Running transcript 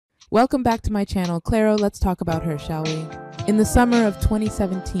Welcome back to my channel, Clairo. Let's talk about her, shall we? In the summer of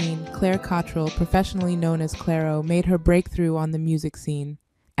 2017, Claire Cottrell, professionally known as Clairo, made her breakthrough on the music scene.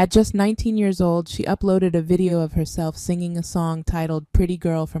 At just 19 years old, she uploaded a video of herself singing a song titled Pretty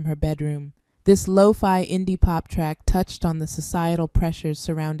Girl from her bedroom. This lo-fi indie pop track touched on the societal pressures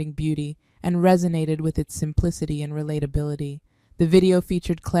surrounding beauty and resonated with its simplicity and relatability. The video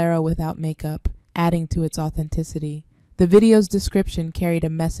featured Clairo without makeup, adding to its authenticity. The video's description carried a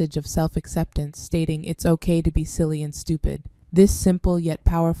message of self-acceptance, stating it's okay to be silly and stupid. This simple yet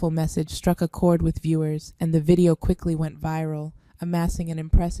powerful message struck a chord with viewers, and the video quickly went viral, amassing an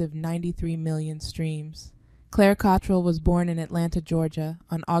impressive 93 million streams. Claire Cottrell was born in Atlanta, Georgia,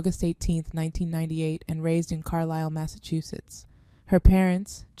 on August 18, 1998, and raised in Carlisle, Massachusetts. Her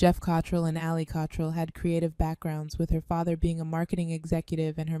parents, Jeff Cottrell and Allie Cottrell, had creative backgrounds, with her father being a marketing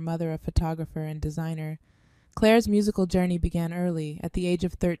executive and her mother a photographer and designer. Claire's musical journey began early. At the age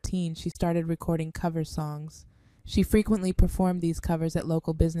of 13, she started recording cover songs. She frequently performed these covers at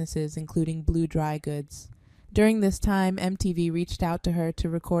local businesses, including Blue Dry Goods. During this time, MTV reached out to her to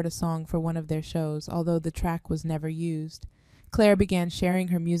record a song for one of their shows, although the track was never used. Claire began sharing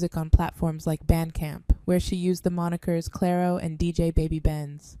her music on platforms like Bandcamp, where she used the monikers Clairo and DJ Baby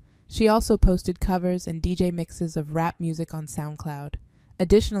Benz. She also posted covers and DJ mixes of rap music on SoundCloud.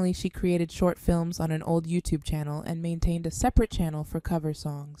 Additionally, she created short films on an old YouTube channel and maintained a separate channel for cover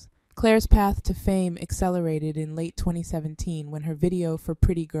songs. Claire's path to fame accelerated in late 2017 when her video for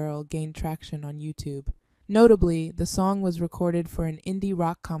Pretty Girl gained traction on YouTube. Notably, the song was recorded for an indie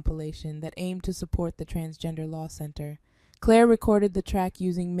rock compilation that aimed to support the Transgender Law Center. Claire recorded the track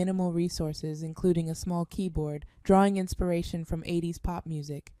using minimal resources, including a small keyboard, drawing inspiration from 80s pop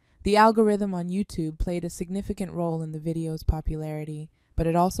music. The algorithm on YouTube played a significant role in the video's popularity, but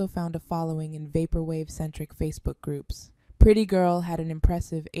it also found a following in vaporwave-centric Facebook groups. Pretty Girl had an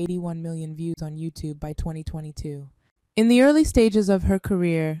impressive 81 million views on YouTube by 2022. In the early stages of her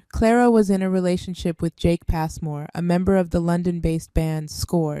career, Clairo was in a relationship with Jake Passmore, a member of the London-based band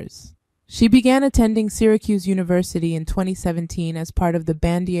Scores. She began attending Syracuse University in 2017 as part of the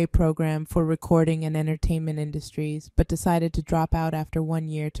Bandier program for recording and entertainment industries, but decided to drop out after 1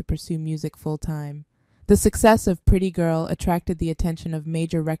 year to pursue music full-time. The success of Pretty Girl attracted the attention of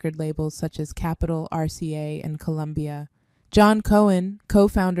major record labels such as Capitol, RCA, and Columbia. John Cohen,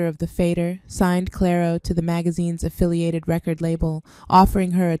 co-founder of The Fader, signed Clairo to the magazine's affiliated record label,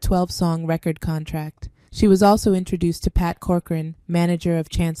 offering her a 12-song record contract. She was also introduced to Pat Corcoran, manager of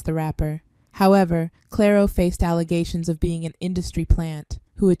Chance the Rapper. However, Clairo faced allegations of being an industry plant,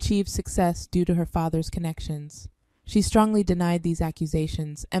 who achieved success due to her father's connections. She strongly denied these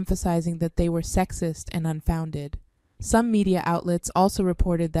accusations, emphasizing that they were sexist and unfounded. Some media outlets also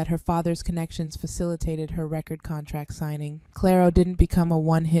reported that her father's connections facilitated her record contract signing. Clairo didn't become a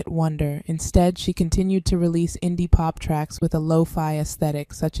one-hit wonder. Instead, she continued to release indie pop tracks with a lo-fi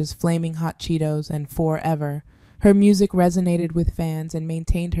aesthetic, such as Flaming Hot Cheetos and Forever. Her music resonated with fans and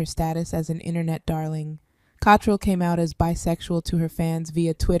maintained her status as an internet darling. Cottrell came out as bisexual to her fans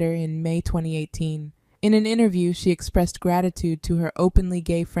via Twitter in May 2018. In an interview, she expressed gratitude to her openly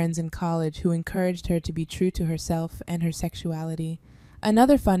gay friends in college who encouraged her to be true to herself and her sexuality.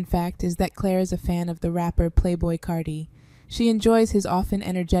 Another fun fact is that Claire is a fan of the rapper Playboi Carti. She enjoys his often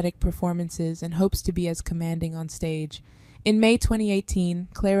energetic performances and hopes to be as commanding on stage. In May 2018,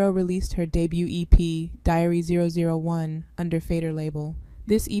 Clairo released her debut EP, Diary 001, under Fader label.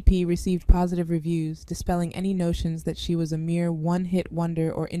 This EP received positive reviews, dispelling any notions that she was a mere one-hit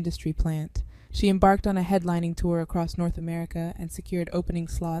wonder or industry plant. She embarked on a headlining tour across North America and secured opening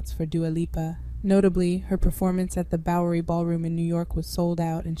slots for Dua Lipa. Notably, her performance at the Bowery Ballroom in New York was sold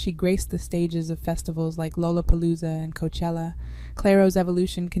out, and she graced the stages of festivals like Lollapalooza and Coachella. Clairo's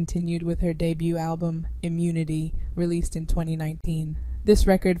evolution continued with her debut album, Immunity, released in 2019. This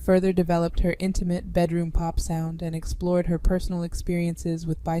record further developed her intimate bedroom pop sound and explored her personal experiences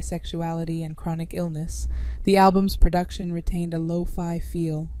with bisexuality and chronic illness. The album's production retained a lo-fi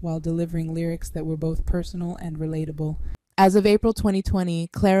feel while delivering lyrics that were both personal and relatable. As of April 2020,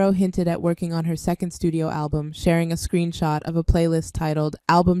 Clairo hinted at working on her second studio album, sharing a screenshot of a playlist titled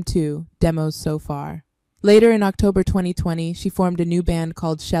Album 2, Demos So Far. Later in October 2020, she formed a new band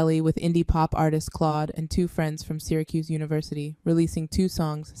called Shelly with indie pop artist Claude and two friends from Syracuse University, releasing 2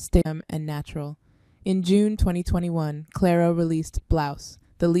 songs, Stem and Natural. In June 2021, Clairo released Blouse,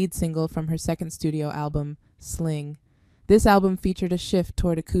 the lead single from her second studio album, Sling. This album featured a shift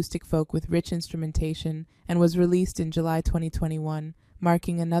toward acoustic folk with rich instrumentation and was released in July 2021,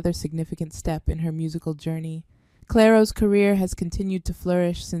 marking another significant step in her musical journey. Clairo's career has continued to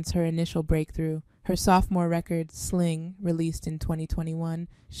flourish since her initial breakthrough. Her sophomore record, Sling, released in 2021,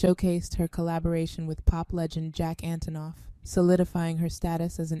 showcased her collaboration with pop legend Jack Antonoff, solidifying her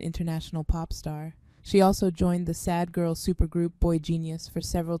status as an international pop star. She also joined the sad girl supergroup Boy Genius for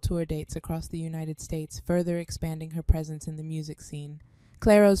several tour dates across the United States, further expanding her presence in the music scene.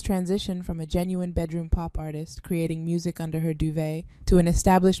 Clairo's transition from a genuine bedroom pop artist, creating music under her duvet, to an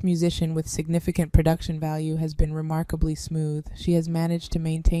established musician with significant production value has been remarkably smooth. She has managed to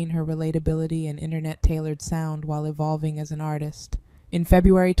maintain her relatability and internet-tailored sound while evolving as an artist. In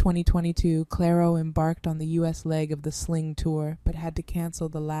February 2022, Clairo embarked on the U.S. leg of the Sling tour, but had to cancel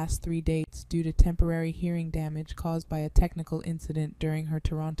the last 3 dates due to temporary hearing damage caused by a technical incident during her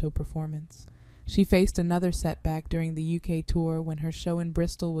Toronto performance. She faced another setback during the UK tour when her show in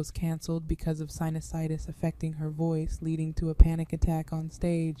Bristol was cancelled because of sinusitis affecting her voice, leading to a panic attack on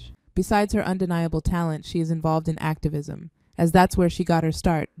stage. Besides her undeniable talent, she is involved in activism, as that's where she got her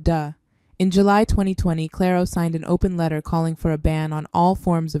start, duh. In July 2020, Clairo signed an open letter calling for a ban on all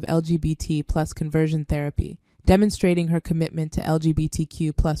forms of LGBT plus conversion therapy, demonstrating her commitment to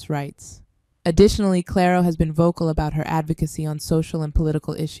LGBTQ plus rights. Additionally, Clairo has been vocal about her advocacy on social and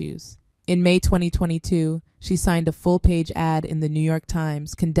political issues. In May 2022, she signed a full-page ad in the New York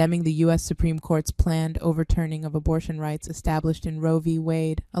Times condemning the U.S. Supreme Court's planned overturning of abortion rights established in Roe v.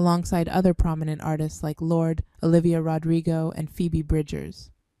 Wade, alongside other prominent artists like Lorde, Olivia Rodrigo, and Phoebe Bridgers.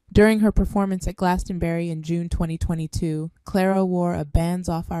 During her performance at Glastonbury in June 2022, Clairo wore a Bands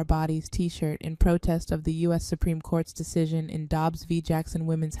Off Our Bodies t-shirt in protest of the U.S. Supreme Court's decision in Dobbs v. Jackson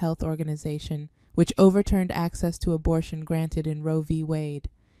Women's Health Organization, which overturned access to abortion granted in Roe v. Wade.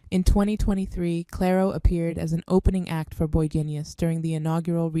 In 2023, Clairo appeared as an opening act for Boy Genius during the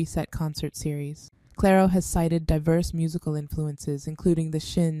inaugural Reset concert series. Clairo has cited diverse musical influences, including The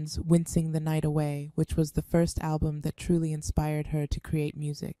Shins' Wincing the Night Away, which was the first album that truly inspired her to create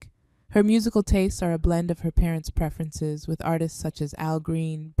music. Her musical tastes are a blend of her parents' preferences, with artists such as Al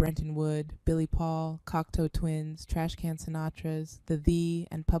Green, Brenton Wood, Billy Paul, Cocteau Twins, Trashcan Sinatras, The,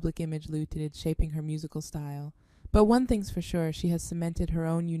 and Public Image Limited shaping her musical style. But one thing's for sure, she has cemented her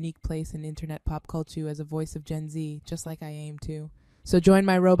own unique place in internet pop culture as a voice of Gen Z, just like I aim to. So join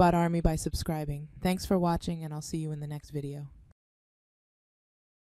my robot army by subscribing. Thanks for watching, and I'll see you in the next video.